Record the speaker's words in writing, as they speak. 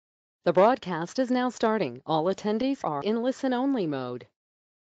The broadcast is now starting. All attendees are in listen-only mode.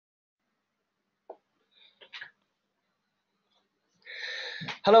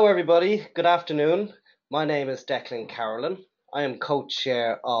 Hello everybody, good afternoon. My name is Declan Carolyn. I am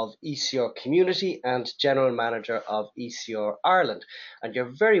co-chair of ECR Community and General Manager of ECR Ireland, and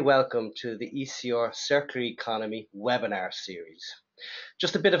you're very welcome to the ECR Circular Economy webinar series.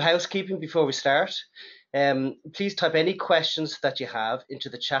 Just a bit of housekeeping before we start. Please type any questions that you have into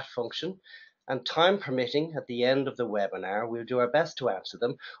the chat function, and time permitting at the end of the webinar, we'll do our best to answer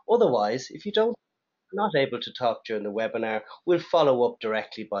them. Otherwise, if you don't not able to talk during the webinar, we'll follow up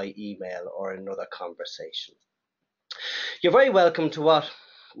directly by email or another conversation. You're very welcome to what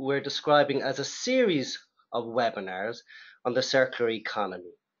we're describing as a series of webinars on the circular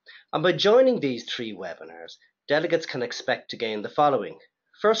economy. And by joining these 3 webinars, delegates can expect to gain the following.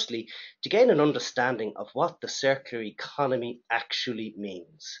 Firstly, to gain an understanding of what the circular economy actually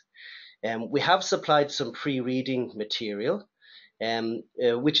means. We have supplied some pre-reading material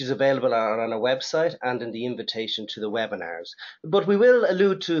which is available on our website and in the invitation to the webinars. But we will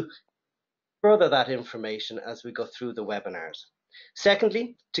allude to further that information as we go through the webinars.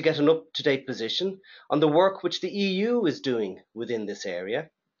 Secondly, to get an up-to-date position on the work which the EU is doing within this area.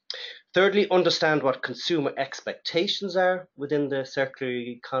 Thirdly, understand what consumer expectations are within the circular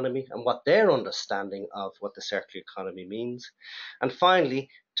economy and what their understanding of what the circular economy means. And finally,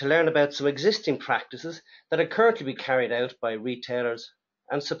 to learn about some existing practices that are currently being carried out by retailers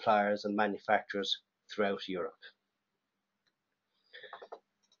and suppliers and manufacturers throughout Europe.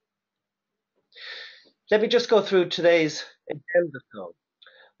 Let me just go through today's agenda.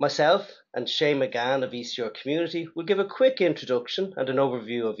 Myself and Shane McGann of ECR Community will give a quick introduction and an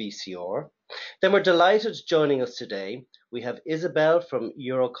overview of ECR. Then we're delighted joining us today. We have Isabel from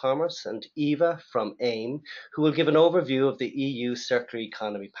EuroCommerce and Eva from AIM, who will give an overview of the EU Circular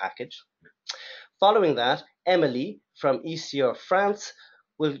Economy package. Following that, Emily from ECR France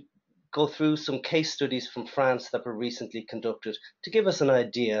will go through some case studies from France that were recently conducted to give us an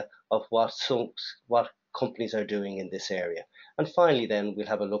idea of what companies are doing in this area. And finally, then we'll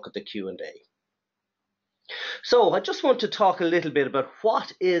have a look at the Q&A. So I just want to talk a little bit about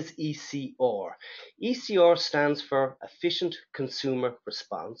what is ECR. ECR stands for Efficient Consumer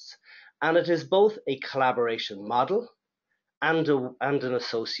Response, and it is both a collaboration model and an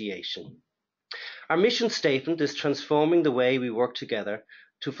association. Our mission statement is transforming the way we work together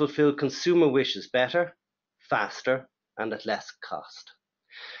to fulfill consumer wishes better, faster, and at less cost.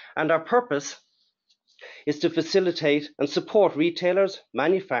 And our purpose is to facilitate and support retailers,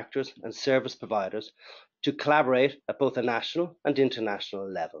 manufacturers, and service providers to collaborate at both a national and international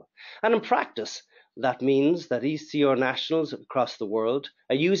level. And in practice, that means that ECR nationals across the world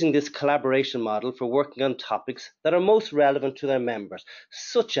are using this collaboration model for working on topics that are most relevant to their members,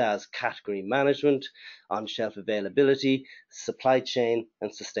 such as category management, on-shelf availability, supply chain,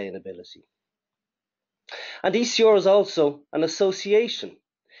 and sustainability. And ECR is also an association.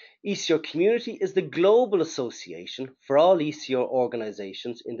 ECR Community is the global association for all ECR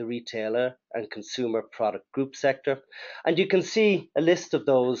organizations in the retailer and consumer product group sector. And you can see a list of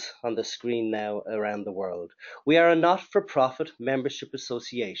those on the screen now around the world. We are a not-for-profit membership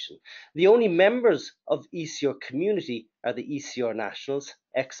association. The only members of ECR Community are the ECR nationals,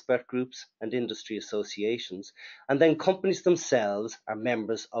 expert groups, and industry associations. And then companies themselves are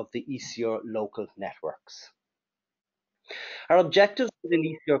members of the ECR local networks. Our objectives within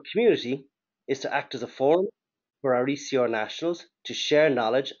ECR Community is to act as a forum for our ECR nationals to share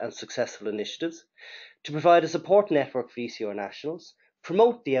knowledge and successful initiatives, to provide a support network for ECR nationals,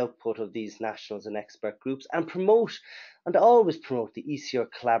 promote the output of these nationals and expert groups, and always promote the ECR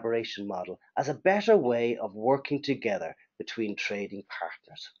collaboration model as a better way of working together between trading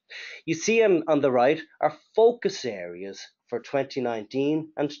partners. You see on the right are focus areas for 2019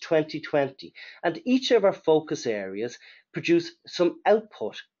 and 2020, and each of our focus areas produce some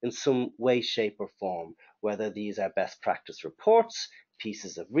output in some way, shape or form, whether these are best practice reports,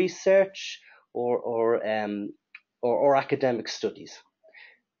 pieces of research, or academic studies.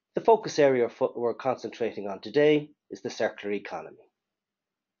 The focus area we're concentrating on today is the circular economy.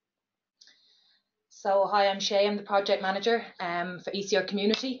 So hi, I'm Shay, I'm the project manager for ECR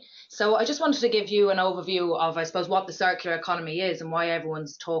Community. So I just wanted to give you an overview of, I suppose, what the circular economy is and why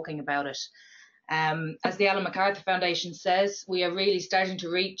everyone's talking about it. As the Ellen MacArthur Foundation says, we are really starting to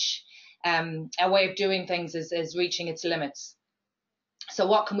reach, our way of doing things is reaching its limits. So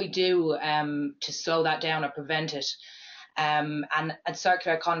what can we do to slow that down or prevent it? And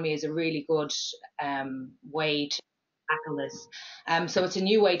circular economy is a really good way to tackle this. So it's a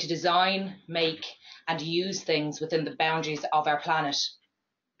new way to design, make and use things within the boundaries of our planet.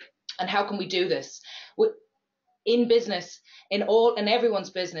 And how can we do this? In business, in everyone's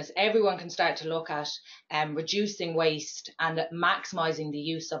business, everyone can start to look at reducing waste and maximizing the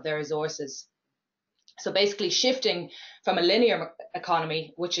use of their resources. So basically shifting from a linear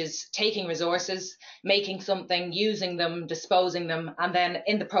economy, which is taking resources, making something, using them, disposing them, and then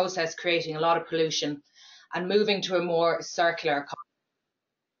in the process creating a lot of pollution, and moving to a more circular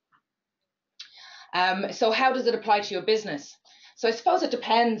economy. So how does it apply to your business? So I suppose it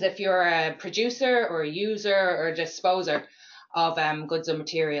depends if you're a producer or a user or a disposer of goods or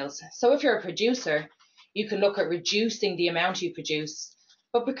materials. So if you're a producer, you can look at reducing the amount you produce,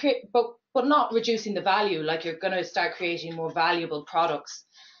 but not reducing the value, like you're going to start creating more valuable products.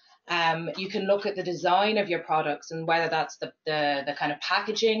 You can look at the design of your products and whether that's the kind of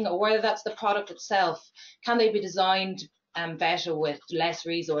packaging or whether that's the product itself. Can they be designed better with less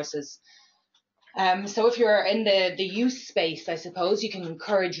resources? So if you're in the use space, I suppose you can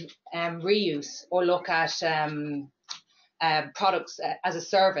encourage reuse or look at products as a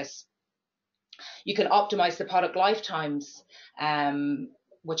service. You can optimize the product lifetimes,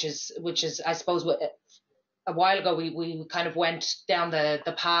 which is I suppose a while ago we kind of went down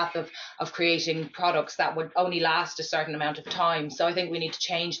the path of creating products that would only last a certain amount of time. So I think we need to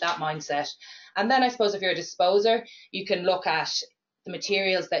change that mindset. And then I suppose if you're a disposer, you can look at the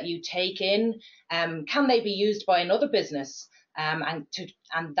materials that you take in, can they be used by another business, and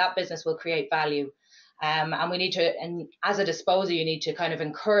that business will create value. And we need to, and as a disposer, you need to kind of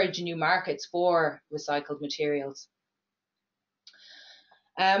encourage new markets for recycled materials.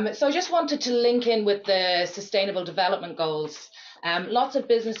 So I just wanted to link in with the Sustainable Development Goals. Lots of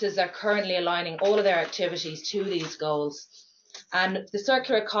businesses are currently aligning all of their activities to these goals. And the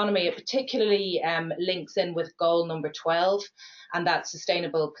circular economy, it particularly links in with goal number 12, and that's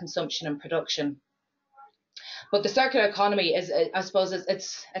sustainable consumption and production. But the circular economy is, I suppose,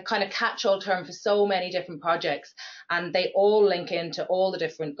 it's a kind of catch-all term for so many different projects, and they all link into all the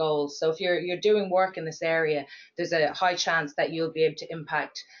different goals. So if you're doing work in this area, there's a high chance that you'll be able to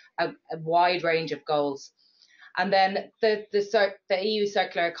impact a wide range of goals. And then the EU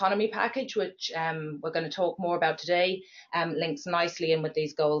Circular Economy Package, which we're going to talk more about today, links nicely in with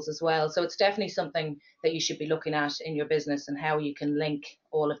these goals as well. So it's definitely something that you should be looking at in your business and how you can link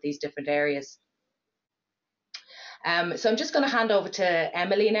all of these different areas. So I'm just going to hand over to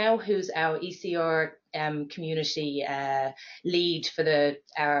Emily now, who's our ECR community lead for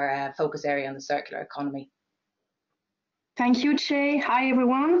our focus area on the circular economy. Thank you, Che. Hi,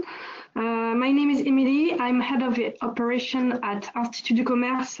 everyone. My name is Emily. I'm head of operation at Institut du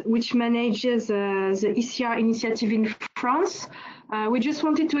Commerce, which manages the ECR initiative in France. We just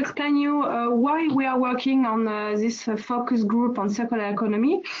wanted to explain you why we are working on this focus group on circular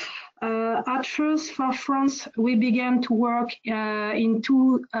economy. At first, for France, we began to work in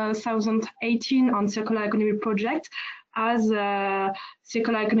 2018 on circular economy project, as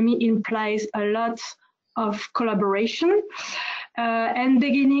circular economy implies a lot of collaboration. And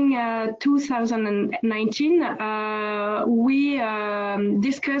beginning 2019, we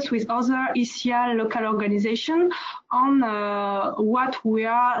discussed with other ECR local organizations on what we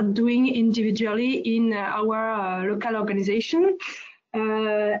are doing individually in our local organization.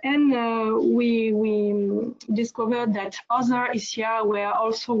 We discovered that other ECR were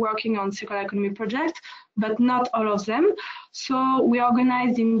also working on circular economy projects, but not all of them. So we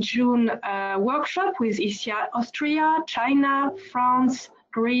organized in June a workshop with ECR Austria, China, France,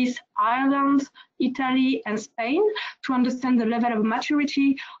 Greece, Ireland, Italy, and Spain to understand the level of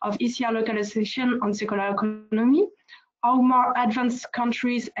maturity of ECR localization on circular economy, how more advanced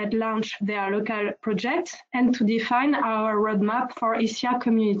countries had launched their local projects, and to define our roadmap for ECR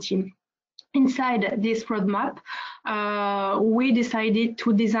community. Inside this roadmap, we decided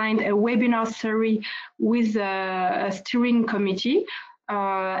to design a webinar series with a steering committee.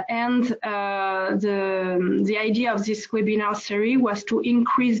 The idea of this webinar series was to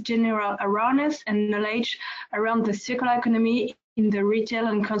increase general awareness and knowledge around the circular economy in the retail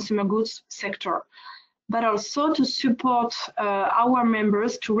and consumer goods sector, but also to support our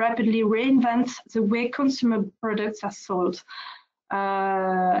members to rapidly reinvent the way consumer products are sold.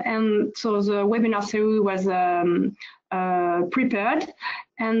 And so the webinar series was prepared,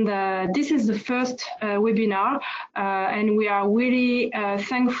 and this is the first webinar, and we are really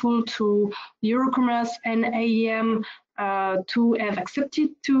thankful to EuroCommerce and AIM to have accepted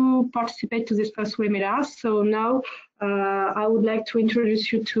to participate to this first webinar. So now I would like to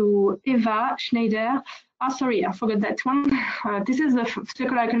introduce you to Eva Schneider. Oh, sorry, I forgot that one. This is the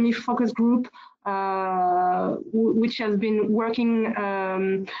Circular Economy Focus Group, which has been working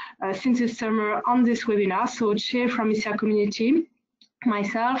since this summer on this webinar. So Che from ECR Community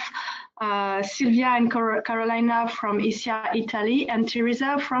myself, Sylvia and Carolina from ECR Italy, and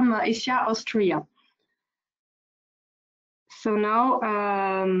Teresa from ECR Austria. So now,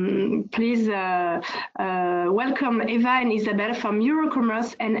 please welcome Eva and Isabel from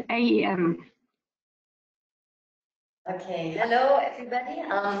EuroCommerce and AIM. Okay, hello everybody.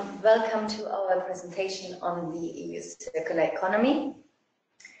 Welcome to our presentation on the EU circular economy.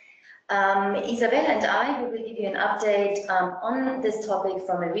 Isabel and I will give you an update on this topic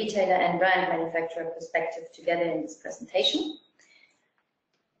from a retailer and brand manufacturer perspective together in this presentation.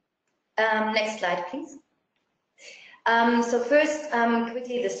 Next slide, please. So first,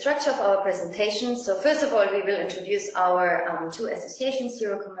 quickly, the structure of our presentation. So first of all, we will introduce our two associations,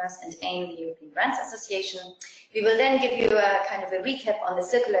 EuroCommerce and AIM, the European Brands Association. We will then give you a kind of a recap on the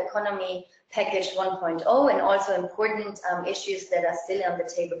circular economy package 1.0 and also important issues that are still on the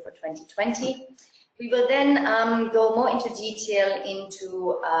table for 2020. We will then go more into detail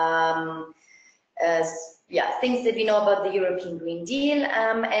into things that we know about the European Green Deal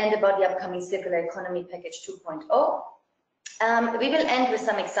and about the upcoming Circular Economy Package 2.0. We will end with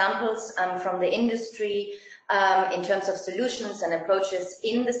some examples from the industry in terms of solutions and approaches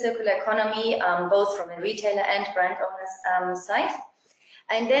in the circular economy, both from a retailer and brand owner's side.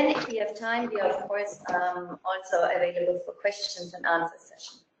 And then if we have time, we are of course also available for questions and answer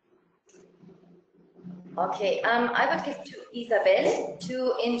session. Okay, I would give to Isabel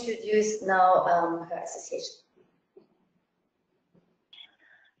to introduce now her association.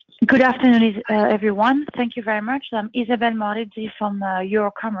 Good afternoon, everyone. Thank you very much. I'm Isabel Morizzi from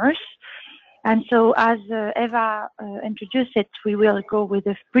EuroCommerce. And so as Eva introduced it, we will go with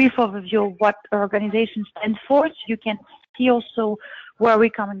a brief overview of what our organization stands for, so you can see also where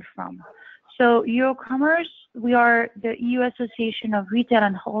we're coming from. So EuroCommerce, we are the EU Association of Retail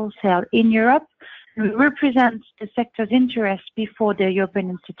and Wholesale in Europe. We represent the sector's interests before the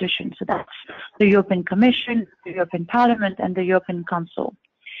European institutions. So that's the European Commission, the European Parliament, and the European Council.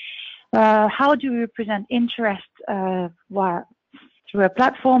 How do we represent interest through a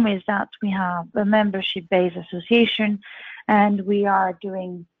platform is that we have a membership-based association and we are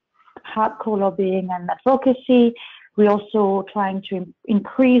doing hardcore lobbying and advocacy. We're also trying to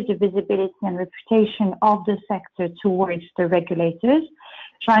increase the visibility and reputation of the sector towards the regulators,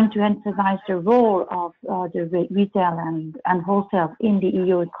 trying to emphasize the role of the retail and wholesale in the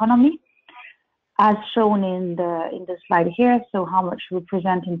EU economy, as shown in the slide here. So how much we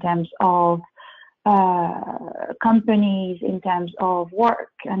represent in terms of companies, in terms of work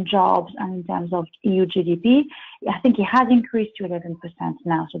and jobs, and in terms of EU GDP. I think it has increased to 11%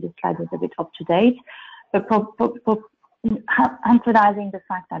 now, so this slide is a bit up to date. But emphasizing the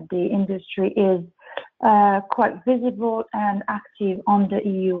fact that the industry is quite visible and active on the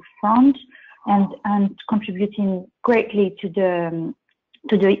EU front and contributing greatly to the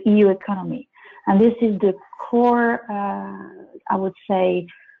EU economy. And this is the core, I would say,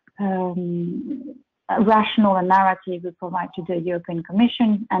 rational and narrative we provide to the European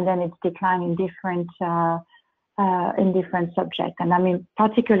Commission, and then it's declined in different subjects. And I mean,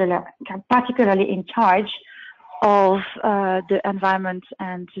 particularly in charge of the environment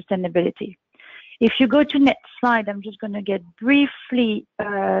and sustainability. If you go to next slide, I'm just going to get briefly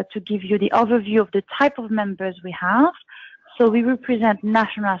to give you the overview of the type of members we have. So we represent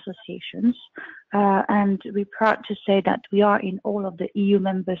national associations, and we're proud to say that we are in all of the EU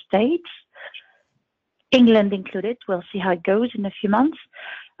member states, England included. We'll see how it goes in a few months.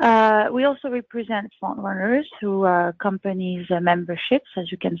 We also represent front runners through companies' memberships, as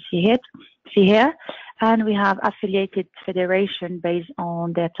you can see here, and we have affiliated federation based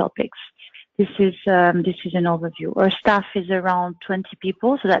on their topics. This is an overview. Our staff is around 20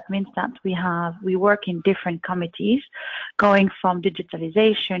 people, so that means that we work in different committees, going from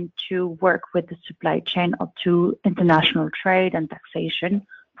digitalization to work with the supply chain or to international trade and taxation,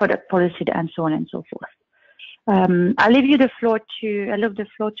 product policy, and so on and so forth. I'll leave the floor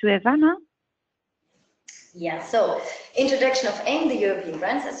to Eva now. Yeah, so introduction of AIM, the European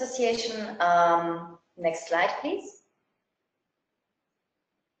Brands Association. Next slide, please.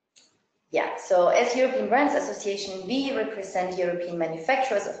 Yeah, so as European Brands Association, we represent European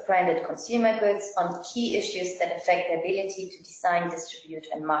manufacturers of branded consumer goods on key issues that affect their ability to design, distribute,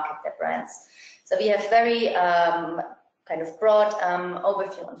 and market their brands. So we have very kind of broad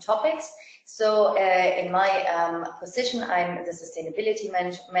overview on topics. So in my position, I'm the sustainability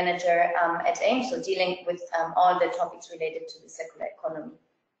manager at AIM, so dealing with all the topics related to the circular economy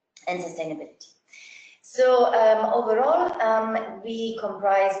and sustainability. So overall, we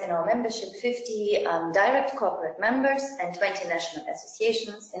comprise in our membership 50 direct corporate members and 20 national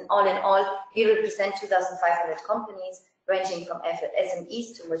associations. And all in all, we represent 2,500 companies ranging from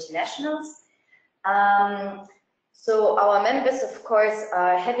SMEs to multinationals. So our members, of course,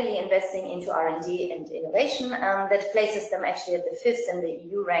 are heavily investing into R&D and innovation. That places them actually at the 5th in the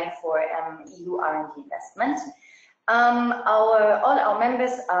EU rank for EU R&D investment. All our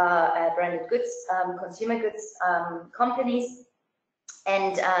members are branded goods, consumer goods companies,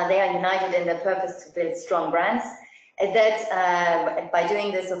 and they are united in their purpose to build strong brands. And that by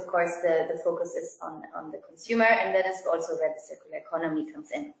doing this, of course, the focus is on the consumer, and that is also where the circular economy comes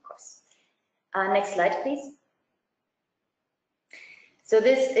in, of course. Next slide, please. So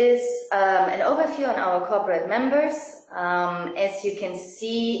this is an overview on our corporate members. As you can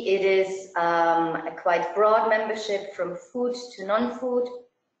see, it is a quite broad membership from food to non-food,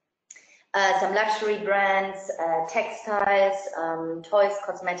 some luxury brands, textiles, toys,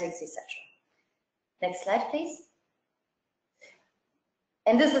 cosmetics, etc. Next slide, please.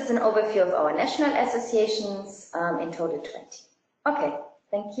 And this is an overview of our national associations, in total 20. Okay,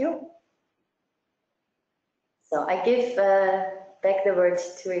 thank you. So I give back the word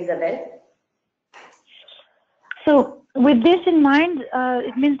to Isabel. So with this in mind,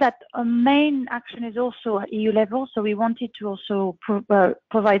 it means that a main action is also at EU level. So we wanted to also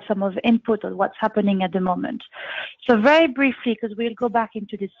provide some of input on what's happening at the moment. So very briefly, because we'll go back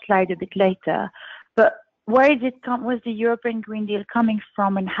into this slide a bit later, but where is it where's the European Green Deal coming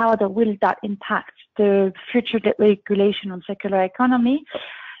from, and how will that impact the future regulation on circular economy?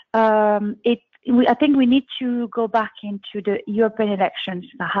 I think we need to go back into the European elections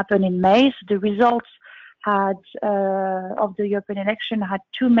that happened in May. So the results of the European election had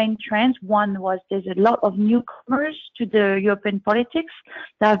two main trends. One was there's a lot of newcomers to the European politics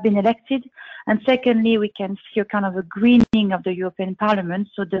that have been elected. And secondly, we can see a kind of a greening of the European Parliament.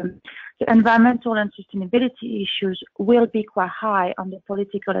 So the environmental and sustainability issues will be quite high on the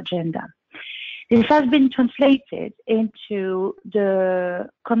political agenda. This has been translated into the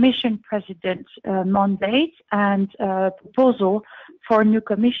Commission President's mandate and proposal for a new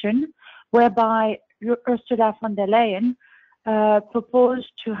Commission, whereby Ursula von der Leyen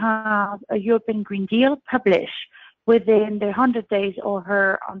proposed to have a European Green Deal published within the 100 days of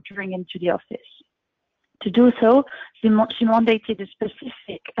her entering into the office. To do so, she mandated a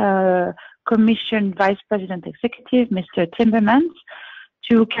specific Commission Vice President Executive, Mr. Timmermans,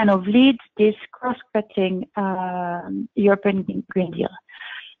 to kind of lead this cross-cutting European Green Deal.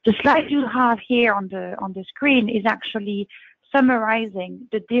 The slide you have here on the screen is actually summarizing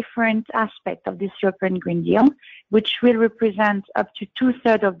the different aspects of this European Green Deal, which will represent up to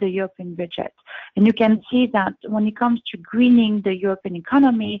 2/3 of the European budget. And you can see that when it comes to greening the European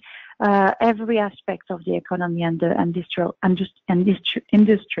economy, every aspect of the economy and the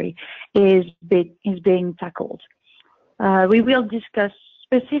industry is being tackled. We will discuss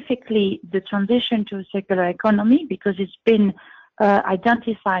specifically the transition to a circular economy because it's been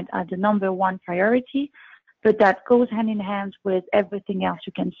identified as the #1 priority, but that goes hand in hand with everything else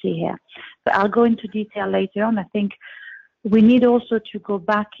you can see here. But I'll go into detail later on. I think we need also to go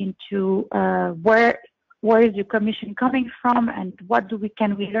back into where is the Commission coming from, and what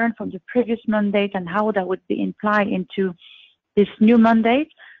can we learn from the previous mandate, and how that would be implied into this new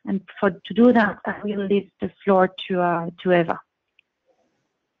mandate. And to do that, I will leave the floor to Eva.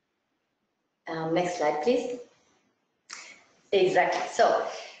 Next slide, please. Exactly. So,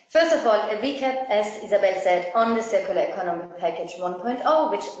 first of all, a recap, as Isabel said, on the Circular Economy Package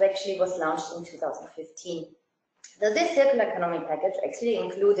 1.0, which actually was launched in 2015. So this Circular Economy Package actually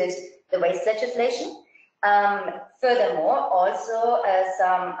included the waste legislation. Furthermore, also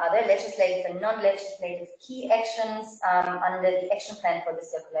some other legislative and non-legislative key actions under the Action Plan for the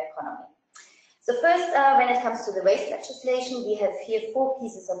Circular Economy. So first, when it comes to the waste legislation, we have here 4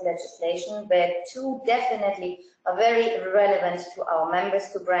 pieces of legislation, where 2 definitely are very relevant to our members,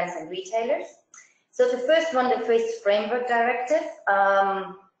 to brands and retailers. So the first one, the Waste Framework Directive,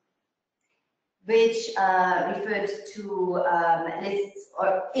 which referred to lists or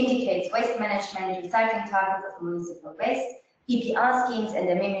indicates waste management, recycling targets of municipal waste, EPR schemes, and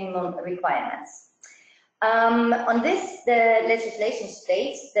the minimum requirements. On this, the legislation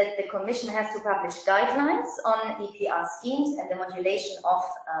states that the Commission has to publish guidelines on EPR schemes and the modulation of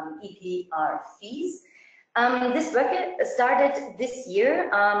EPR fees. This work started this year.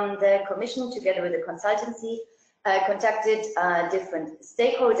 The Commission, together with the consultancy, conducted different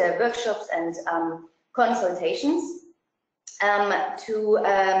stakeholder workshops and consultations to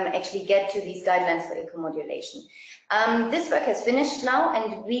actually get to these guidelines for eco-modulation. This work has finished now,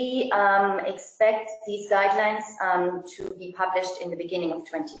 and we expect these guidelines to be published in the beginning of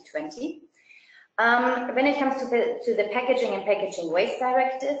 2020. When it comes to the Packaging and Packaging Waste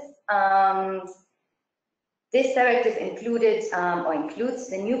Directive, This directive included or includes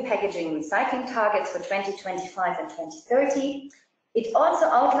the new packaging recycling targets for 2025 and 2030. It also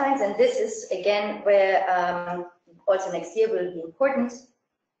outlines, and this is again where also next year will be important,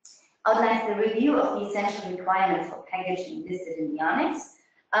 outlines the review of the essential requirements for packaging listed in the annex,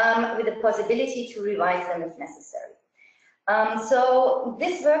 with the possibility to revise them if necessary. So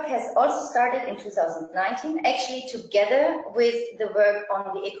this work has also started in 2019, actually together with the work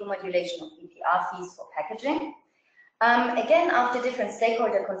on the eco-modulation of BPR fees for packaging. Again, after different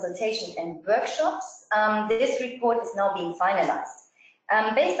stakeholder consultations and workshops, this report is now being finalized.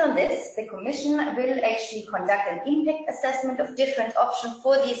 Based on this, the Commission will actually conduct an impact assessment of different options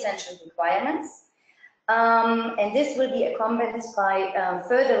for the essential requirements. And this will be accompanied by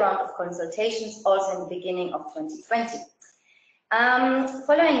further round of consultations also in the beginning of 2020.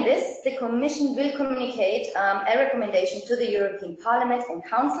 Following this, the Commission will communicate a recommendation to the European Parliament and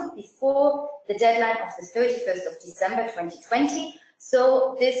Council before the deadline of the 31st of December 2020.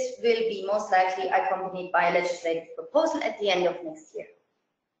 So this will be most likely accompanied by a legislative proposal at the end of next year.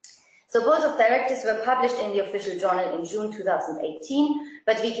 So both of directives were published in the official journal in June 2018,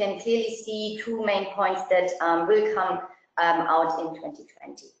 but we can clearly see two main points that will come out in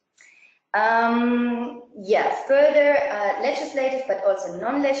 2020. Further legislative but also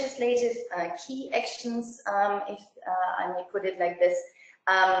non-legislative key actions, if I may put it like this,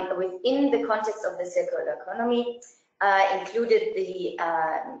 within the context of the circular economy included the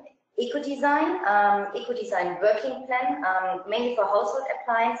eco-design working plan, mainly for household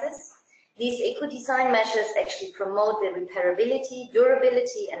appliances. These eco-design measures actually promote the repairability,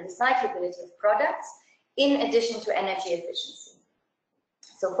 durability and recyclability of products in addition to energy efficiency.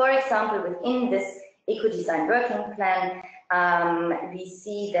 So for example, within this eco-design working plan, we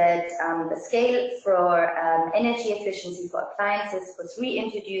see that the scale for energy efficiency for appliances was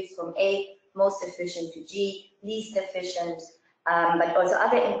reintroduced from A, most efficient, to G, least efficient, but also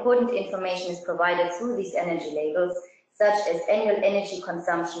other important information is provided through these energy labels, such as annual energy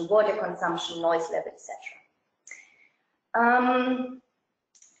consumption, water consumption, noise level, etc.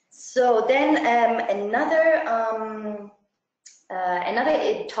 So then another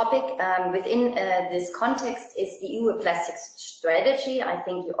topic within this context is the EU plastics strategy. I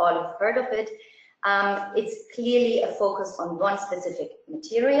think you all have heard of it. It's clearly a focus on one specific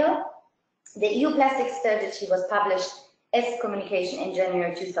material. The EU plastics strategy was published as communication in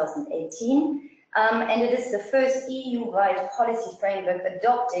January 2018. And it is the first EU-wide policy framework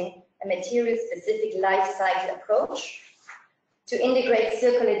adopting a material-specific life cycle approach to integrate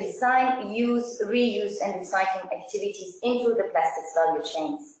circular design, use, reuse, and recycling activities into the plastics value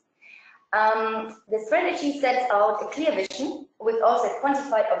chains. The strategy sets out a clear vision with also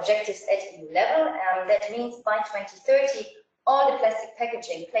quantified objectives at EU level. That means by 2030, all the plastic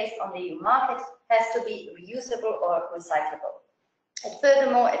packaging placed on the EU market has to be reusable or recyclable. It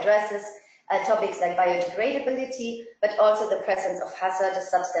furthermore addresses topics like biodegradability, but also the presence of hazardous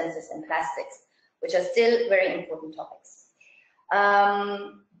substances in plastics, which are still very important topics.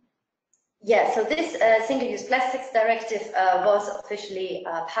 So this Single-Use Plastics Directive was officially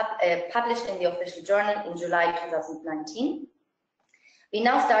published in the official journal in July 2019. We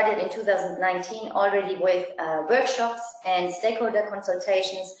now started in 2019 already with workshops and stakeholder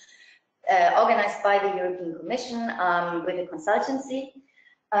consultations organized by the European Commission with a consultancy.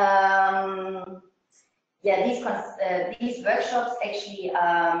 These workshops actually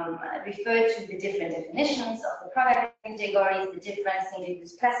refer to the different definitions of the product categories, the different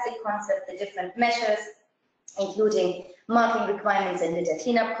single-use plastic concept, the different measures, including marking requirements and litter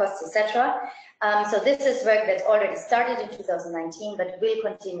cleanup costs, etc. So this is work that already started in 2019, but will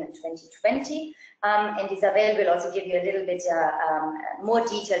continue in 2020. And Isabel will also give you a little bit more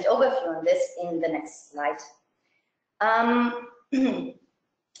detailed overview on this in the next slide.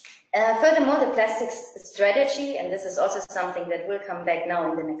 Furthermore, the plastics strategy, and this is also something that will come back now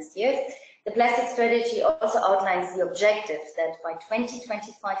in the next years, the plastic strategy also outlines the objective that by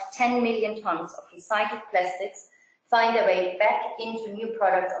 2025, 10 million tons of recycled plastics find their way back into new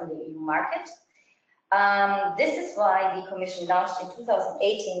products on the EU market. This is why the Commission launched in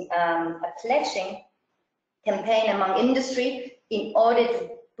 2018 a pledging campaign among industry in order to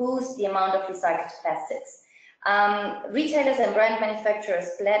boost the amount of recycled plastics. Retailers and brand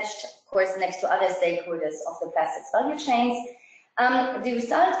manufacturers pledged, of course, next to other stakeholders of the plastics value chains. The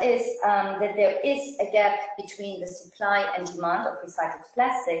result is that there is a gap between the supply and demand of recycled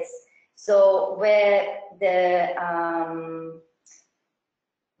plastics. So whereas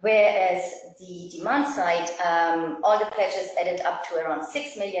the demand side, all the pledges added up to around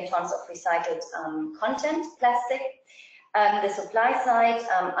 6 million tons of recycled content plastic. The supply side,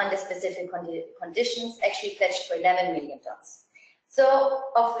 under specific conditions, actually pledged for 11 million tons. So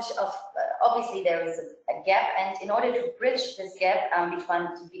obviously there is a gap, and in order to bridge this gap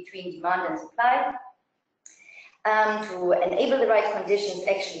between demand and supply, to enable the right conditions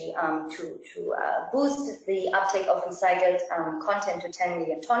actually to boost the uptake of recycled content to 10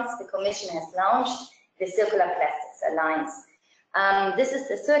 million tons, the Commission has launched the Circular Plastics Alliance. This is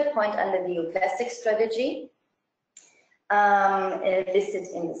the third point under the EU Plastic Strategy, listed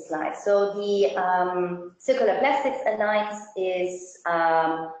in the slide. So the Circular Plastics Alliance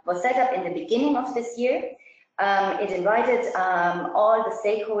was set up in the beginning of this year. It invited all the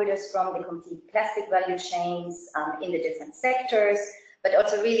stakeholders from the complete plastic value chains in the different sectors, but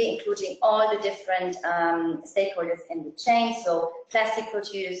also really including all the different stakeholders in the chain, so plastic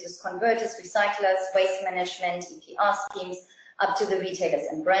producers, converters, recyclers, waste management, EPR schemes, up to the retailers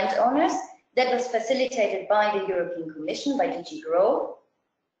and brand owners. That was facilitated by the European Commission, by DG GROW.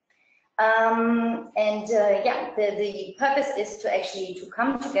 The purpose is to actually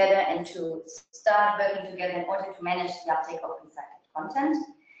come together and to start working together in order to manage the uptake of recycled content.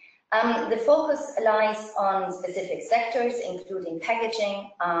 The focus lies on specific sectors, including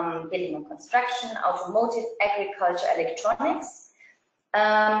packaging, building and construction, automotive, agriculture, electronics,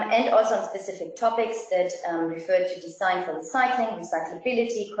 and also on specific topics that refer to design for recycling,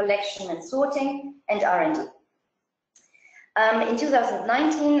 recyclability, collection and sorting, and R&D. In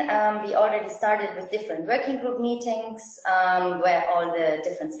 2019, we already started with different working group meetings where all the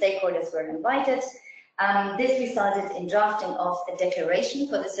different stakeholders were invited. This resulted in drafting of a declaration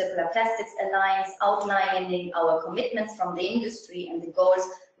for the Circular Plastics Alliance, outlining our commitments from the industry and the goals,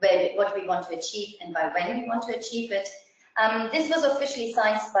 what we want to achieve and by when we want to achieve it. This was officially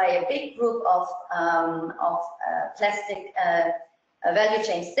signed by a big group of plastic value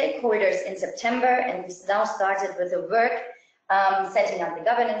chain stakeholders in September, and we now started with the work, setting up the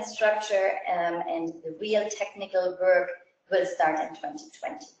governance structure, and the real technical work will start in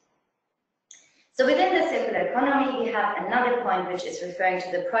 2020. So within the circular economy, we have another point which is referring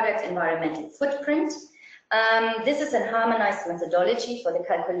to the product environmental footprint. This is a harmonized methodology for the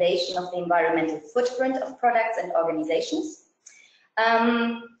calculation of the environmental footprint of products and organizations.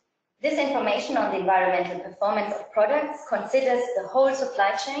 This information on the environmental performance of products considers the whole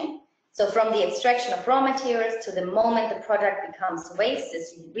supply chain, so from the extraction of raw materials to the moment the product becomes waste,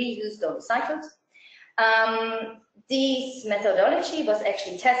 is reused or recycled. This methodology was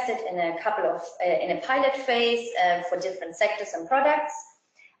actually tested in in a pilot phase for different sectors and products.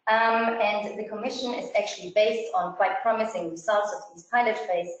 And the Commission is actually based on quite promising results of this pilot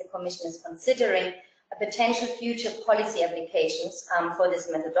phase. The Commission is considering a potential future policy applications for this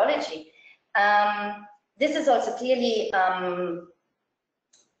methodology. This is also clearly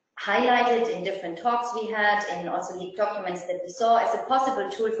highlighted in different talks we had and also leaked documents that we saw as a possible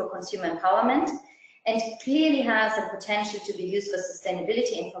tool for consumer empowerment, and clearly has a potential to be used for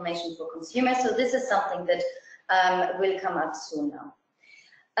sustainability information for consumers. So this is something that will come up soon now.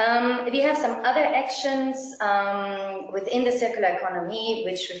 We have some other actions within the circular economy,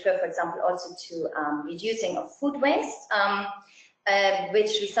 which refer, for example, also to reducing of food waste,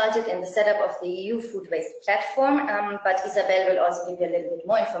 which resulted in the setup of the EU food waste platform. But Isabel will also give you a little bit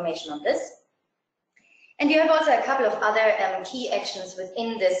more information on this. And you have also a couple of other key actions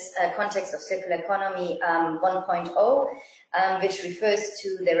within this context of circular economy 1.0, which refers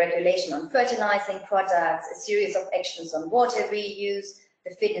to the regulation on fertilizing products, a series of actions on water reuse,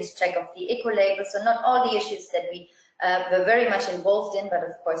 the fitness check of the eco-label. So not all the issues that we were very much involved in, but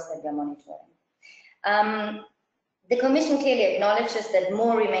of course that we're monitoring. The Commission clearly acknowledges that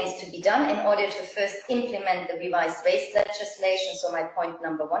more remains to be done in order to first implement the revised waste legislation, so my point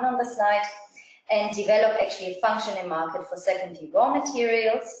number 1 on the slide, and develop actually a functioning market for secondary raw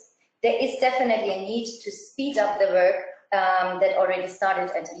materials. There is definitely a need to speed up the work that already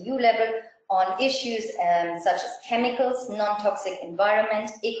started at EU level on issues such as chemicals, non-toxic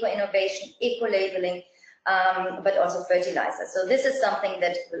environment, eco-innovation, eco-labeling, but also fertilizers. So this is something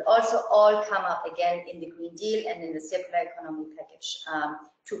that will also all come up again in the Green Deal and in the Circular Economy Package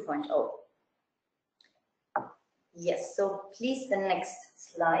 2.0. Yes, so please the next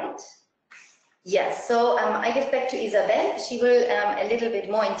slide. Yes, so I give back to Isabel. She will a little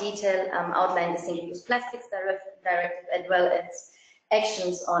bit more in detail outline the Single-Use Plastics Directive as well as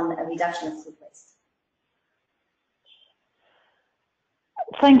actions on a reduction of food waste.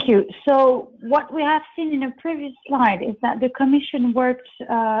 Thank you. So what we have seen in a previous slide is that the Commission worked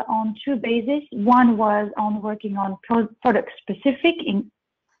on 2 bases. One was on working on product specific,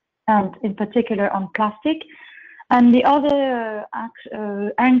 and in particular on plastic. And the other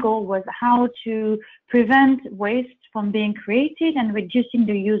angle was how to prevent waste from being created and reducing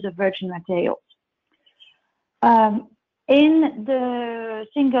the use of virgin materials. In the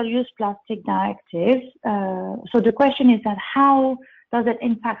single-use plastic directive, so the question is that how does it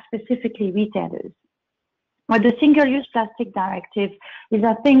impact specifically retailers? Well, the single-use plastic directive is,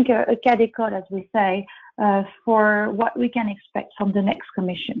 I think, a category, as we say, for what we can expect from the next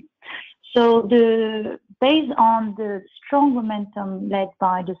Commission. So based on the strong momentum led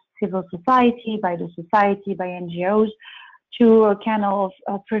by the civil society, by NGOs, to kind of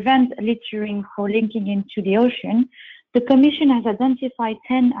prevent littering for linking into the ocean, the Commission has identified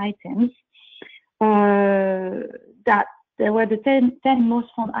 10 items that were the 10 most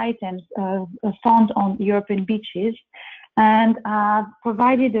found items found on European beaches, and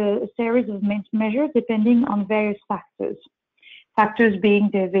provided a series of measures depending on various factors. Factors being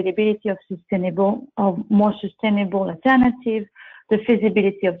the availability of more sustainable alternatives, the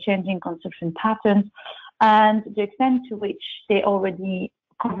feasibility of changing consumption patterns, and the extent to which they're already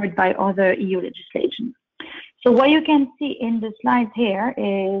covered by other EU legislation. So what you can see in the slide here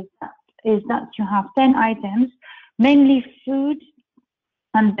is that you have 10 items, mainly food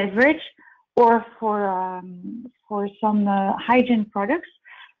and beverage, or for some hygiene products.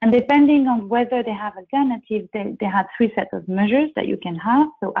 And depending on whether they have alternatives, they have 3 sets of measures that you can have.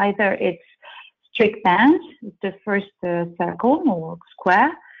 So either it's strict bans, the first circle or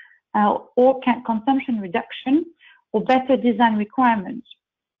square, or consumption reduction, or better design requirements.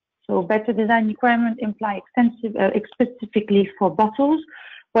 So better design requirements imply specifically for bottles,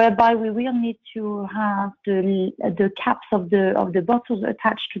 whereby we will need to have the caps of the bottles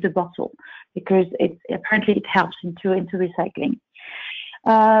attached to the bottle, because apparently it helps into recycling.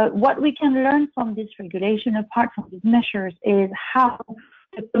 What we can learn from this regulation, apart from these measures, is how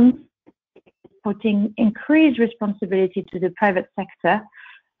putting increased responsibility to the private sector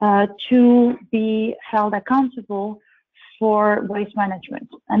to be held accountable for waste management.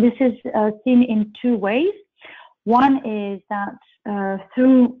 And this is seen in 2 ways. One is that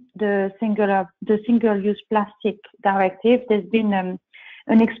through the single-use plastic directive, there's been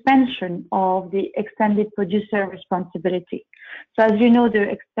an expansion of the extended producer responsibility. So as you know, the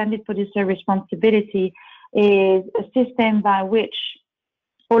extended producer responsibility is a system by which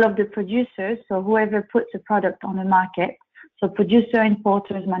all of the producers, so whoever puts a product on the market, so producer,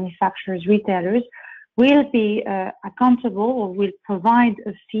 importers, manufacturers, retailers, will be accountable or will provide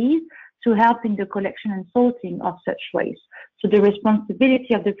a fee to help in the collection and sorting of such waste. So the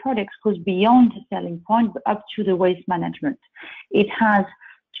responsibility of the products goes beyond the selling point, but up to the waste management. It has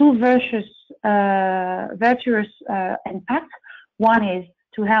 2 virtuous impacts. One is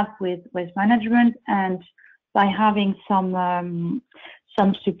to help with waste management, and by having some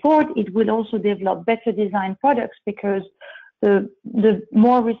support, it will also develop better design products, because the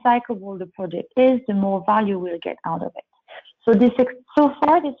more recyclable the product is, the more value we'll get out of it. So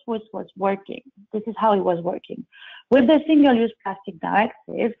far, this was working. This is how it was working. With the single-use plastic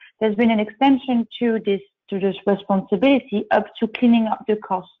directive, there's been an extension to this responsibility up to cleaning up the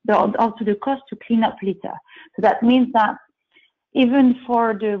cost to clean up litter. So that means that even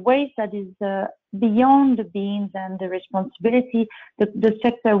for the waste that is beyond the beans and the responsibility, the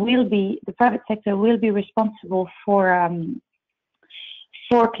private sector will be responsible for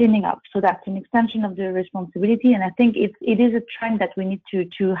cleaning up. So that's an extension of the responsibility, and I think it is a trend that we need to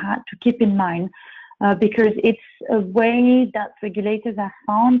keep in mind, because it's a way that regulators have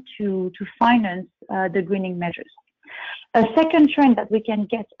found to finance the greening measures. A second trend that we can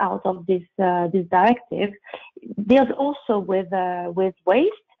get out of this directive deals also with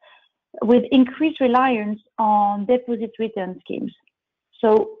waste, with increased reliance on deposit return schemes.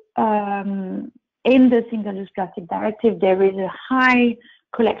 So in the single-use plastic directive, there is a high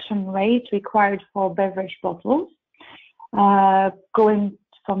collection rate required for beverage bottles, going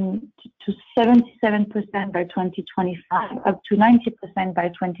to 77% by 2025, up to 90% by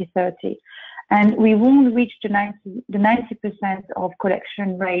 2030. And we won't reach the 90% of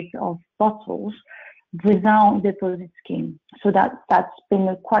collection rate of bottles without deposit scheme. So that's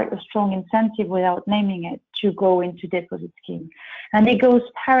been quite a strong incentive, without naming it, to go into deposit scheme. And it goes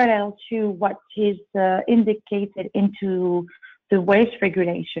parallel to what is indicated into the waste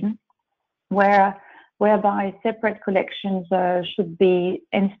regulation, whereby separate collections should be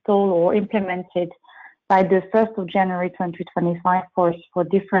installed or implemented by the 1st of January 2025 for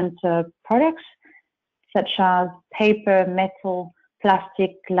different products, such as paper, metal,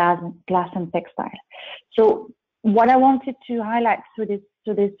 plastic, glass, and textile. So what I wanted to highlight through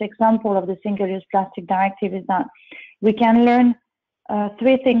this example of the single-use plastic directive is that we can learn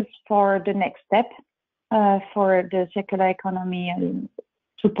 3 things for the next step. for the circular economy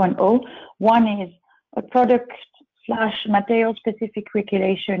 2.0. One is a product/material specific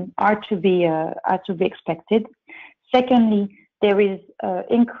regulation are to be expected. Secondly, there is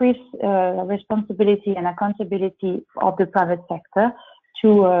increased responsibility and accountability of the private sector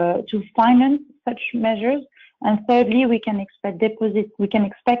to finance such measures. And thirdly, we can expect deposit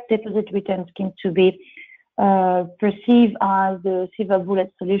return scheme to be perceived as the silver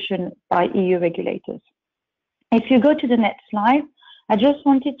bullet solution by EU regulators. If you go to the next slide, I just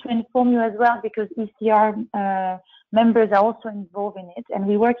wanted to inform you as well, because ECR members are also involved in it, and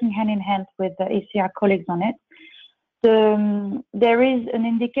we're working hand in hand with the ECR colleagues on it. There is an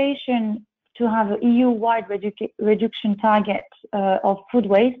indication to have an EU-wide reduction target of food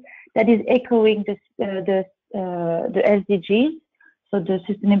waste that is echoing the SDGs, so the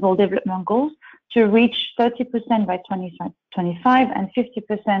Sustainable Development Goals, to reach 30% by 2025 and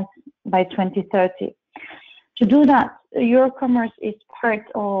 50% by 2030. To do that, EuroCommerce is part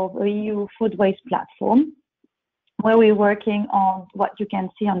of a EU food waste platform, where we're working on what you can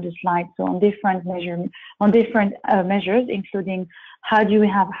see on the slide, so on different measures, including how do we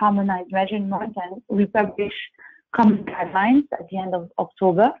have harmonized measurement, and we publish common guidelines at the end of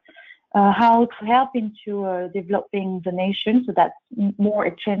October. How to help into developing the nation, so that's more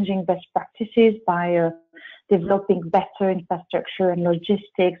exchanging best practices by developing better infrastructure and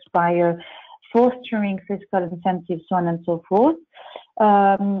logistics, by fostering fiscal incentives, so on and so forth.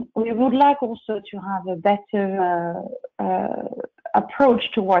 We would like also to have a better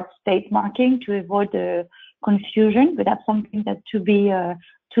approach towards state marking to avoid the confusion, but that's something that to be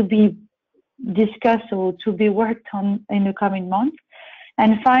discussed or to be worked on in the coming months.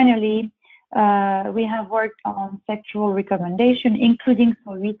 And finally, we have worked on sectoral recommendation, including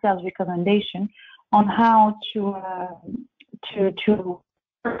for retail recommendation, on how to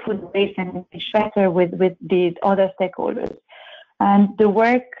food waste and engage better with the other stakeholders. And the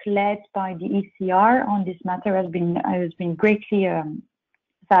work led by the ECR on this matter has been greatly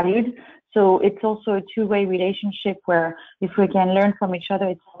valued. So it's also a two-way relationship where if we can learn from each other,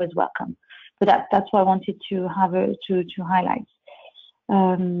 it's always welcome. So that's what I wanted to have to highlight.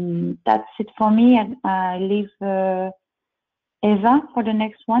 That's it for me, and I leave Eva for the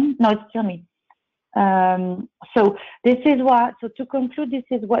next one. No, it's still me. So to conclude, this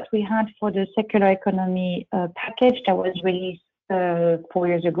is what we had for the circular economy package that was released 4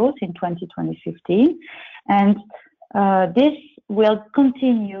 years ago, in 2015, and this will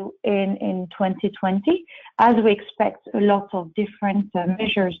continue in 2020, as we expect a lot of different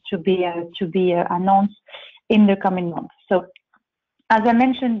measures to be announced in the coming months. So, as I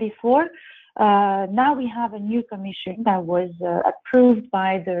mentioned before, now we have a new commission that was approved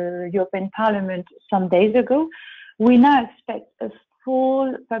by the European Parliament some days ago. We now expect a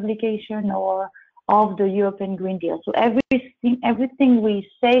full publication of the European Green Deal. So everything we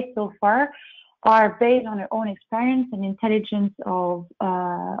say so far are based on our own experience and intelligence of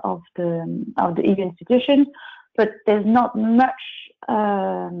the EU institutions, but there's not much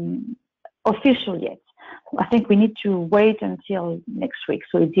official yet. I think we need to wait until next week.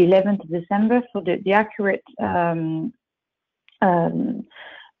 So it's the 11th of December for the accurate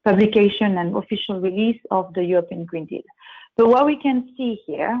publication and official release of the European Green Deal. But what we can see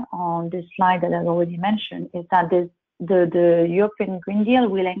here on this slide that I've already mentioned is that the European Green Deal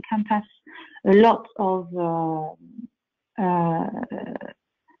will encompass a lot of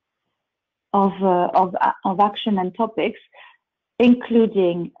action and topics,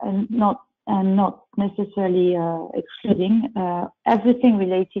 including not necessarily excluding everything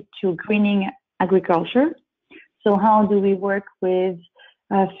related to greening agriculture. So how do we work with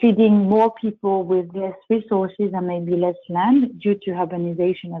feeding more people with less resources and maybe less land due to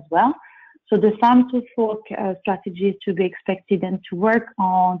urbanization as well? So the farm to fork strategy is to be expected, and to work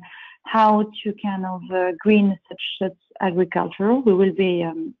on how to kind of green such agriculture. We will be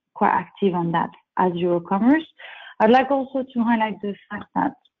quite active on that as EuroCommerce. I'd like also to highlight the fact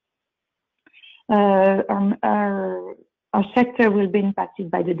that our sector will be impacted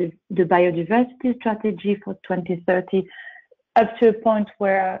by the biodiversity strategy for 2030, up to a point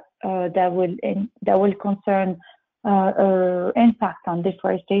where that will concern impact on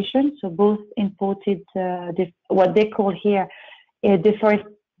deforestation. So both imported, what they call here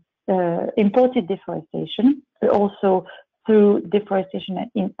imported deforestation, but also through deforestation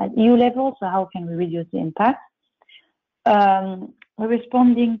at EU level. So how can we reduce the impact?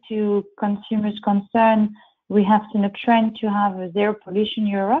 Responding to consumers' concern, we have seen a trend to have a zero pollution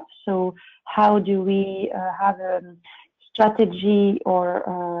Europe. So how do we have a strategy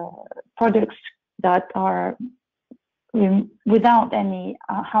or products that are without any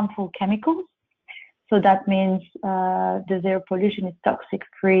harmful chemicals? So that means the zero pollution is toxic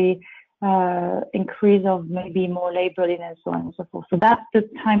free, increase of maybe more labeling and so on and so forth. So that's the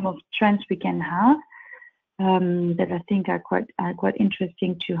type of trends we can have that I think are quite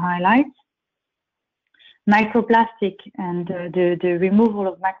interesting to highlight. Microplastic and the removal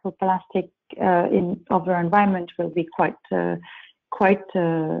of microplastic in our environment will be quite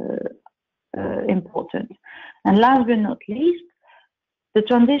important. And last but not least, the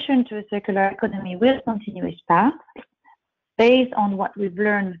transition to a circular economy will continue its path based on what we've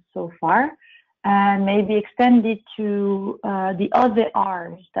learned so far, and maybe extend it to the other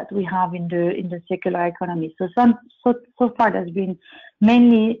R's that we have in the circular economy. So far that's been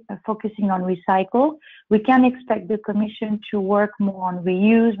mainly focusing on recycle. We can expect the Commission to work more on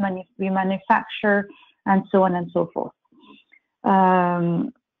reuse, remanufacture, and so on and so forth.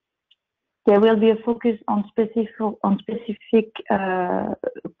 There will be a focus on specific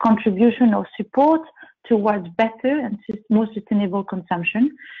contribution or support towards better and more sustainable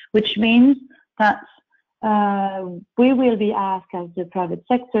consumption, which means that we will be asked as the private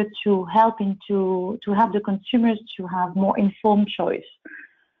sector to help the consumers to have more informed choice.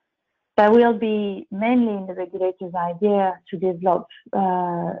 That will be mainly in the regulator's idea to develop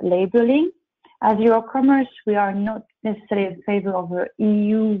labeling. As EuroCommerce, we are not necessarily in favor of an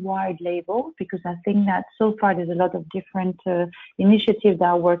EU-wide label, because I think that so far there's a lot of different initiatives that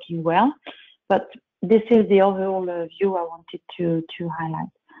are working well. But this is the overall view I wanted to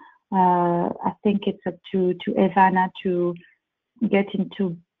highlight. I think it's up to Ivana to get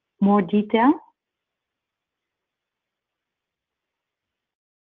into more detail.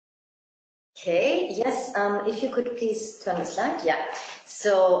 Okay, yes, if you could please turn the slide, yeah.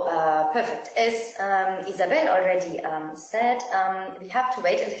 So, perfect. As Isabel already said, we have to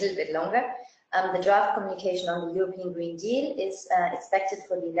wait a little bit longer. The draft communication on the European Green Deal is expected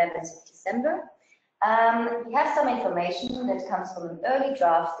for the 11th of December. We have some information that comes from an early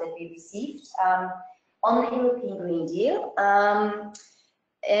draft that we received on the European Green Deal.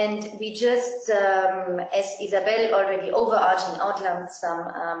 And we just, as Isabel already overarching outlined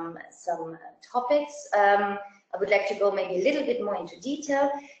some topics, I would like to go maybe a little bit more into detail.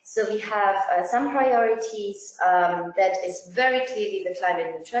 So we have some priorities that is very clearly the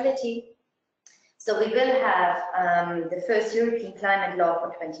climate neutrality. So we will have the first European climate law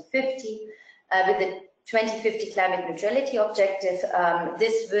for 2050 with the 2050 climate neutrality objective.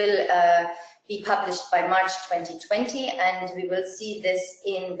 This will be published by March 2020, and we will see this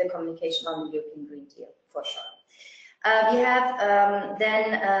in the communication on the European Green Deal for sure. We have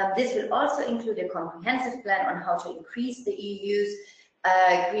this will also include a comprehensive plan on how to increase the EU's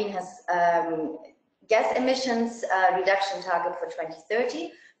greenhouse gas emissions reduction target for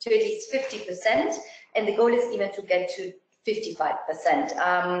 2030 to at least 50%, and the goal is even to get to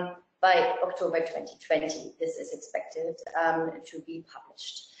 55% by October 2020. This is expected to be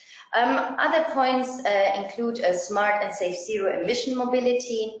published. Other points include a smart and safe zero-emission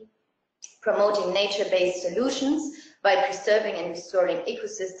mobility, promoting nature-based solutions by preserving and restoring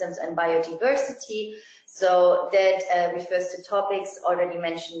ecosystems and biodiversity. So that refers to topics already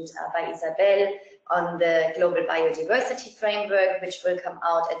mentioned by Isabel on the global biodiversity framework, which will come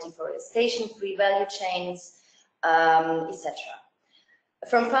out at deforestation-free value chains, etc.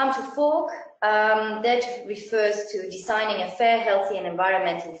 From farm to fork, that refers to designing a fair, healthy, and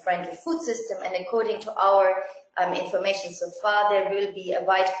environmentally friendly food system. And according to our information so far, there will be a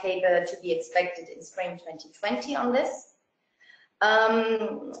white paper to be expected in spring 2020 on this.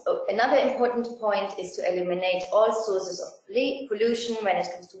 Another important point is to eliminate all sources of pollution when it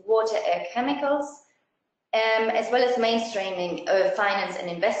comes to water, air, chemicals, as well as mainstreaming finance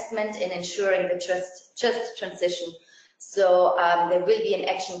and investment in ensuring the just transition. So there will be an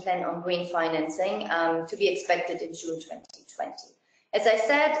action plan on green financing to be expected in June 2020. As I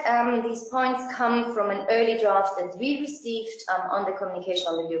said, these points come from an early draft that we received on the communication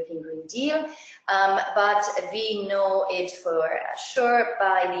on the European Green Deal, but we know it for sure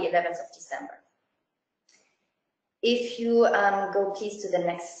by the 11th of December. If you go please to the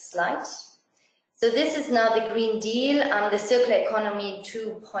next slide. So this is now the Green Deal, the Circular Economy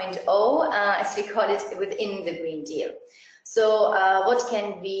 2.0, as we call it within the Green Deal. So what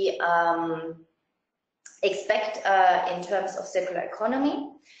can we expect in terms of circular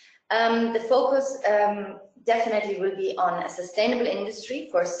economy? The focus definitely will be on a sustainable industry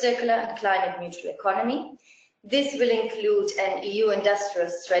for a circular and climate neutral economy. This will include an EU industrial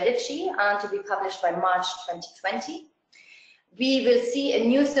strategy to be published by March 2020. We will see a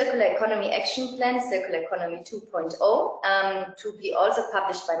new circular economy action plan, Circular Economy 2.0, to be also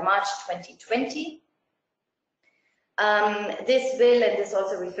published by March 2020. This will, and this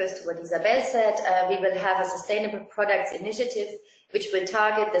also refers to what Isabel said, we will have a sustainable products initiative which will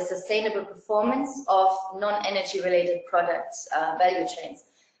target the sustainable performance of non-energy related products value chains.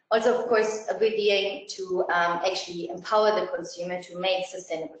 Also, of course, with the aim to actually empower the consumer to make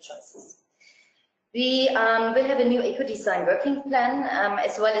sustainable choices. We will have a new eco-design working plan,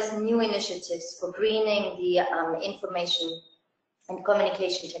 as well as new initiatives for greening the information and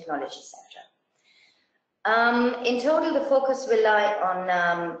communication technology sector. In total, the focus will lie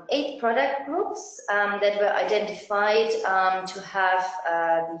on 8 product groups that were identified to have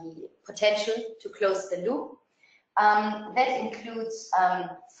the potential to close the loop. That includes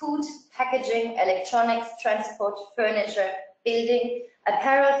food, packaging, electronics, transport, furniture, building,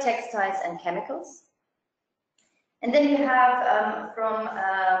 apparel, textiles, and chemicals. And then you have from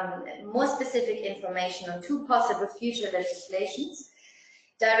more specific information on 2 possible future legislations.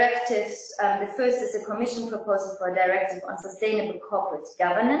 Directives, the first is a Commission proposal for a directive on sustainable corporate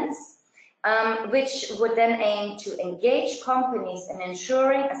governance, which would then aim to engage companies in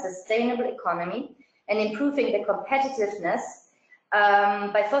ensuring a sustainable economy and improving the competitiveness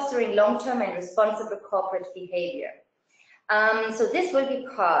by fostering long-term and responsible corporate behavior. So this will be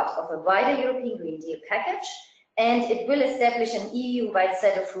part of a wider European Green Deal package, and it will establish an EU-wide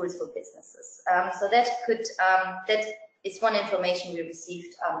set of rules for businesses. So that is one information we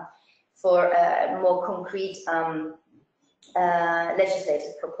received for a more concrete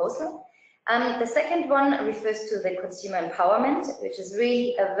legislative proposal. The second one refers to the consumer empowerment, which is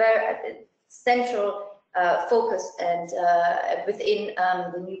really a very central focus and within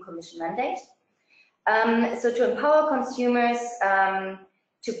the new Commission mandate. So to empower consumers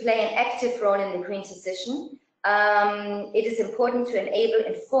to play an active role in the green transition, it is important to enable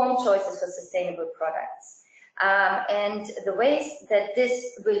informed choices for sustainable products. And the ways that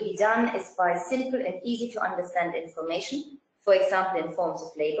this will be done is by simple and easy to understand information, for example, in forms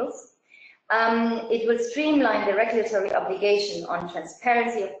of labels. It will streamline the regulatory obligation on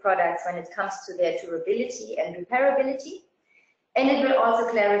transparency of products when it comes to their durability and repairability. And it will also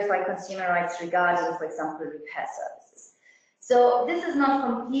clarify consumer rights regarding, for example, repair services. So this is not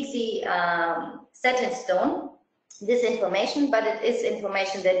completely set in stone, this information, but it is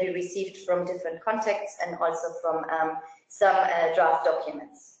information that we received from different contexts and also from some draft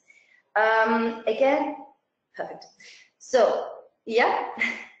documents. Again, perfect. So yeah,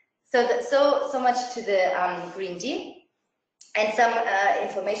 so much to the Green Deal, and some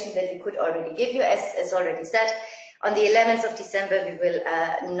information that we could already give you, as already said. On the 11th of December, we will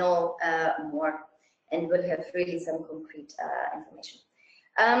know more, and we'll have really some concrete information.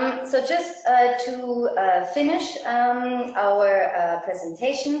 So just to finish our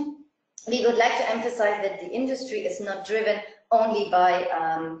presentation, we would like to emphasize that the industry is not driven only by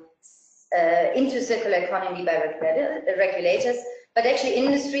into circular economy by regulators, but actually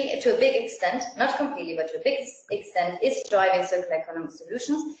industry to a big extent, not completely, but to a big extent, is driving circular economy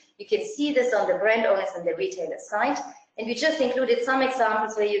solutions. You can see this on the brand owners and the retailer side. And we just included some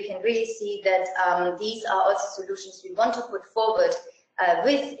examples where you can really see that these are also solutions we want to put forward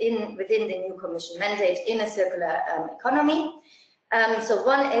within the new Commission mandate in a circular economy. So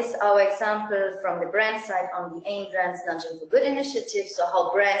one is our example from the brand side on the AIM Brands Nudging for Good initiative, so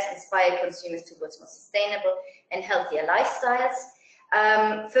how brands inspire consumers towards more sustainable and healthier lifestyles.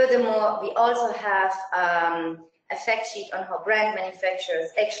 Furthermore, we also have a fact sheet on how brand manufacturers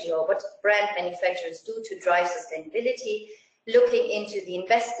actually, or what brand manufacturers do to drive sustainability, looking into the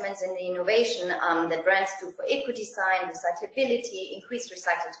investments and the innovation that brands do for eco-design, recyclability, increased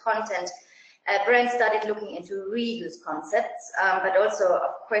recycled content. Brands started looking into reuse concepts, but also,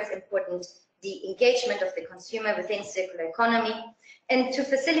 of course, important, the engagement of the consumer within circular economy, and to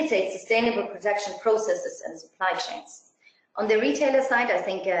facilitate sustainable production processes and supply chains. On the retailer side, I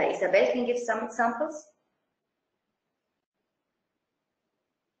think Isabel can give some examples.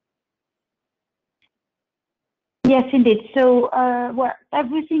 Yes, indeed. So, well,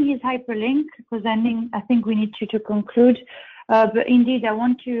 everything is hyperlinked because I think we need to conclude. But indeed, I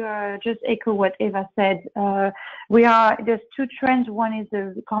want to just echo what Eva said. There's 2 trends. One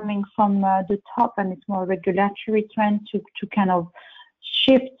is coming from the top, and it's more regulatory trend to kind of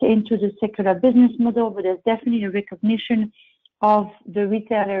shift into the circular business model. But there's definitely a recognition of the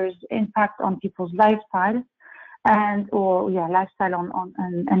retailers' impact on people's lifestyle and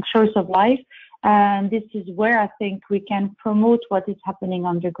choice of life. And this is where I think we can promote what is happening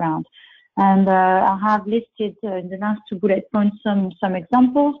on the ground. And I have listed in the last 2 bullet points some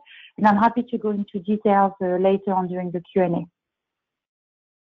examples, and I'm happy to go into details later on during the Q&A.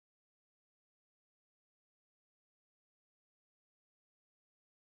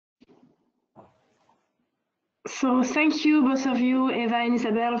 So thank you, both of you, Eva and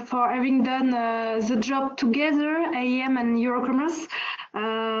Isabel, for having done the job together, AIM and EuroCommerce.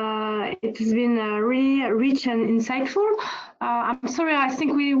 It has been really rich and insightful. I'm sorry, I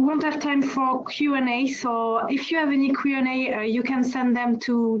think we won't have time for Q&A. So if you have any Q&A, you can send them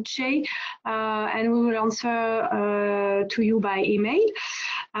to Jay, and we will answer to you by email.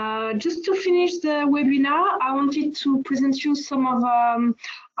 Just to finish the webinar, I wanted to present you some of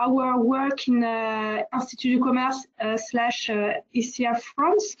our work in Institut du Commerce / ECR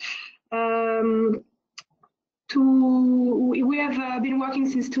France. We have been working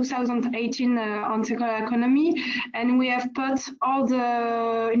since 2018 on circular economy, and we have put all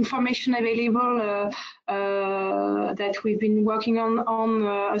the information available that we've been working on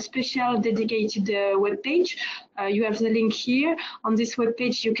a special dedicated web page. You have the link here. On this web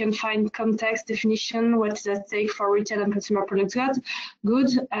page, you can find context, definition, what is at stake for retail and consumer products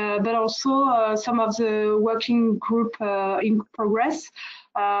goods, but also some of the working group in progress.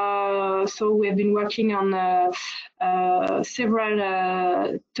 So we have been working on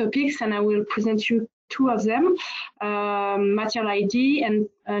several topics, and I will present you two of them, material ID and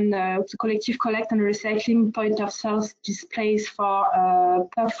the collective collect and recycling point of sales displays for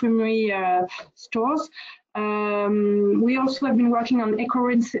perfumery stores. We also have been working on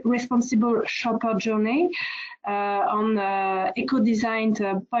eco-responsible shopper journey, on eco-designed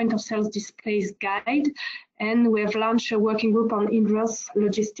point of sales displays guide, and we have launched a working group on inverse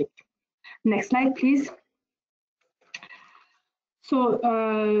logistics. Next slide, please. So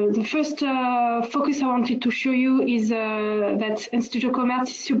the first focus I wanted to show you is that Institut du Commerce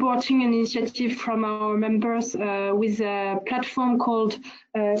is supporting an initiative from our members with a platform called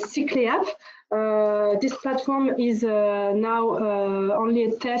Cycleapp. This platform is now only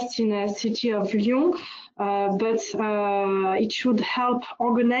a test in the city of Lyon, but it should help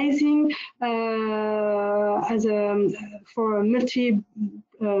organizing for a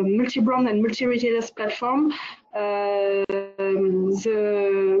multi-brand and multi-retailers platform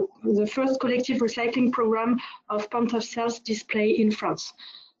the first collective recycling program of point of sales display in France.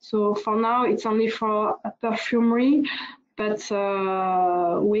 So for now, it's only for perfumery, but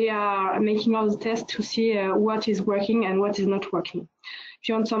we are making all the tests to see what is working and what is not working. If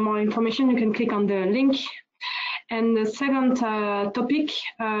you want some more information, you can click on the link. And the second topic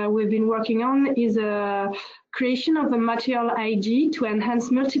we've been working on is creation of a material ID to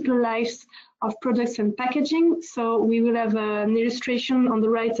enhance multiple lives of products and packaging. So we will have an illustration on the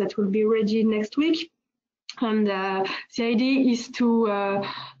right that will be ready next week. And the idea is to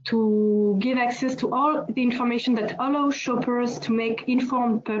give access to all the information that allows shoppers to make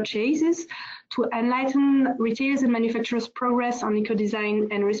informed purchases, to enlighten retailers and manufacturers' progress on eco-design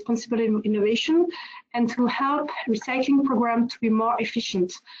and responsible innovation, and to help recycling programs to be more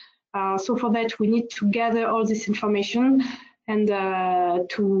efficient. So for that, we need to gather all this information and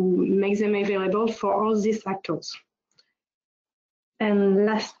to make them available for all these actors. And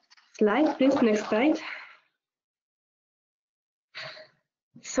last slide, please, next slide.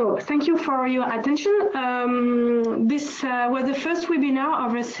 So thank you for your attention. This was the first webinar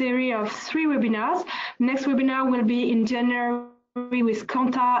of a series of 3 webinars. Next webinar will be in January with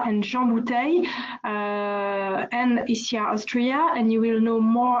Quentin and Jean Bouteille and ECR Austria, and you will know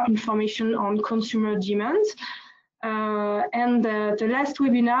more information on consumer demand. And the last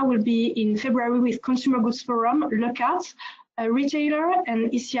webinar will be in February with Consumer Goods Forum, Locart, a retailer,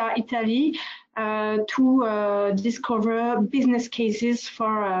 and ECR Italy to discover business cases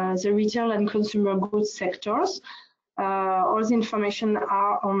for the retail and consumer goods sectors. All the information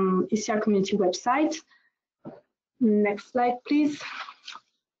are on ECR community website. Next slide, please.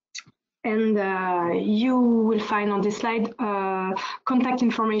 And you will find on this slide contact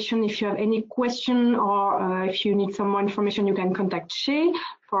information. If you have any question or if you need some more information, you can contact Shay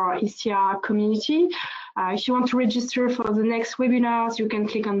for ECR community. If you want to register for the next webinars, you can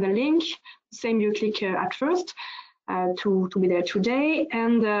click on the link. Same you click at first to be there today.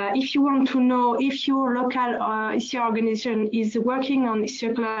 And if you want to know if your local ECR organization is working on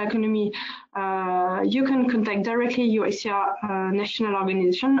circular economy, you can contact directly your ECR national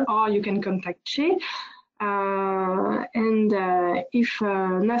organization, or you can contact Shay. And if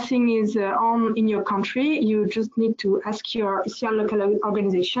nothing is on in your country, you just need to ask your ECR local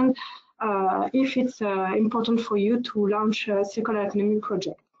organization if it's important for you to launch a circular economy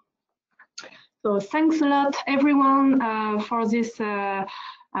project. So thanks a lot, everyone, for this really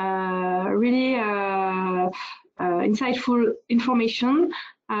insightful information.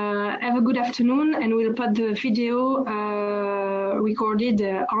 Have a good afternoon, and we'll put the video recorded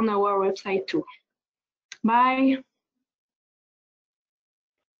on our website too. Bye.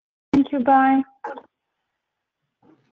 Thank you, bye.